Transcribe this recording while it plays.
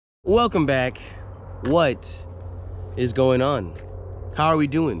Welcome back. What is going on? How are we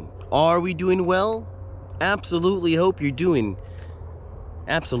doing? Are we doing well? Absolutely hope you're doing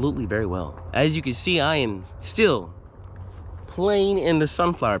absolutely very well. As you can see, I am still playing in the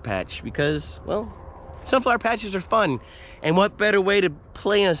sunflower patch because, well, sunflower patches are fun. And what better way to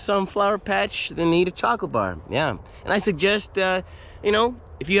play in a sunflower patch than eat a chocolate bar? Yeah. And I suggest, you know,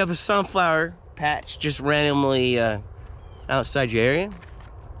 if you have a sunflower patch just randomly outside your area,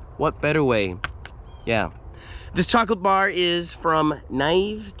 what better way? Yeah. This chocolate bar is from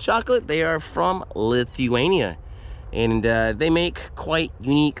Naive Chocolate. They are from Lithuania. And they make quite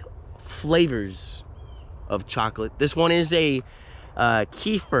unique flavors of chocolate. This one is a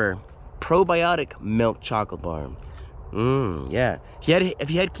Kefir Probiotic milk chocolate bar. Yeah.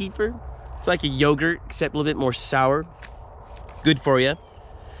 Have you had Kefir? It's like a yogurt, except a little bit more sour. Good for you.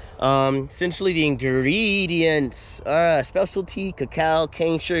 Essentially the ingredients are specialty cacao,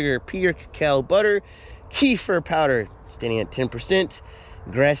 cane sugar, pure cacao butter, kefir powder, standing at 10%,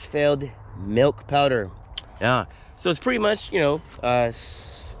 grass-fed milk powder. Yeah, so it's pretty much, you know,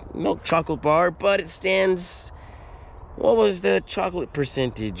 milk chocolate bar, but it stands, what was the chocolate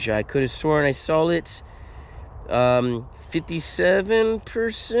percentage? I could have sworn I saw it,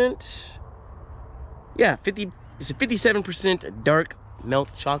 57%. Yeah, it's a 57% dark milk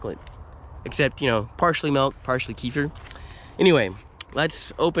chocolate, except, you know, partially milk, partially kefir. Anyway,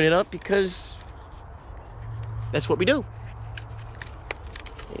 let's open it up because that's what we do.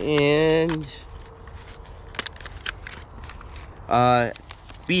 And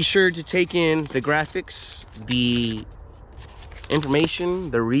be sure to take in the graphics, the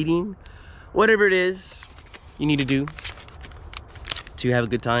information, the reading, whatever it is you need to do to have a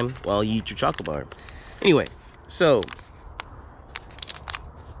good time while you eat your chocolate bar. Anyway, so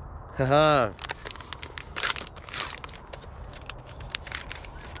haha.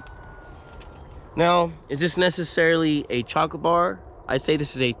 Now, is this necessarily a chocolate bar? I'd say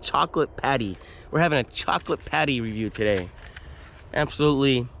this is a chocolate patty. We're having a chocolate patty review today.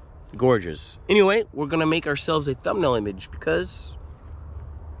 Absolutely gorgeous. Anyway, we're gonna make ourselves a thumbnail image because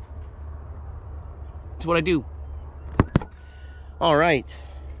it's what I do. All right.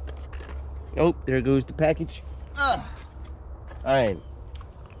 Oh, there goes the package. All right.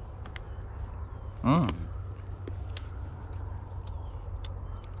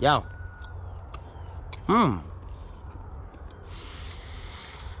 Yeah.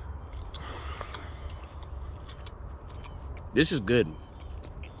 This is good.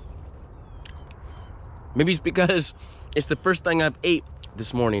 Maybe it's because it's the first thing I've ate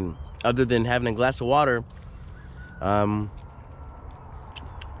this morning, other than having a glass of water.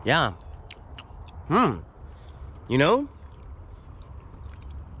 Yeah. You know?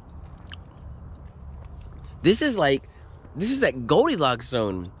 This is that Goldilocks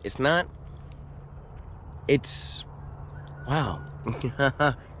zone. It's not, it's, wow.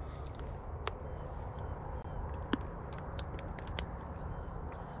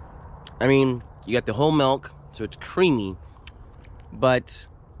 I mean, you got the whole milk, so it's creamy, but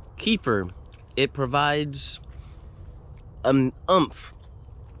kefir, it provides oomph.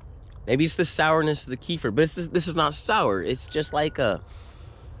 Maybe it's the sourness of the kefir, but this is not sour. It's just like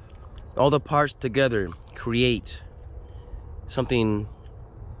all the parts together create something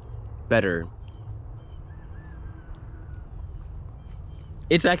better.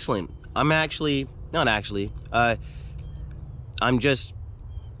 It's excellent. I'm just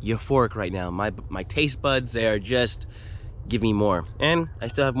euphoric right now. My taste buds, they are just giving me more. And I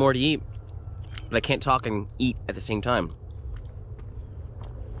still have more to eat, but I can't talk and eat at the same time.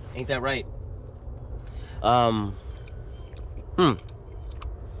 Ain't that right?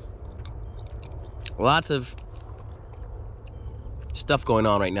 Lots of stuff going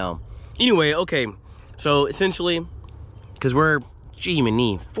on right now. Anyway, okay, so essentially, because we're,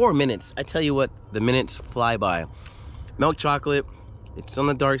 gee, 4 minutes. I tell you what, the minutes fly by. Milk chocolate, it's on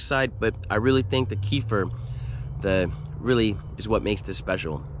the dark side, but I really think the kefir, really is what makes this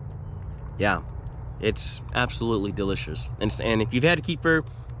special. Yeah, it's absolutely delicious. And if you've had kefir,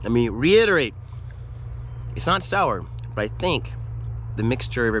 let me reiterate, it's not sour, but I think the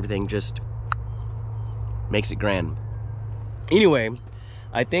mixture of everything just makes it grand. Anyway,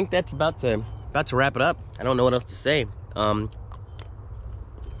 I think that's about to wrap it up. I don't know what else to say. Another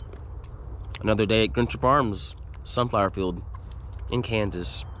day at Grincher Farms, sunflower field in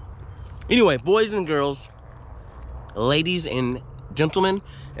Kansas. Anyway, boys and girls, ladies and gentlemen,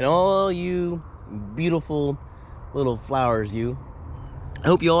 and all you beautiful little flowers, I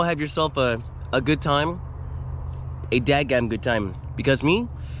hope you all have yourself a good time, a dadgum good time. Because me,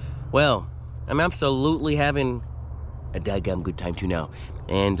 well, I'm absolutely having a dadgum good time too now.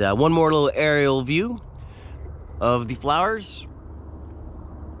 And one more little aerial view of the flowers.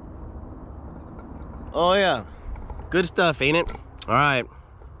 Oh yeah, good stuff, ain't it? All right.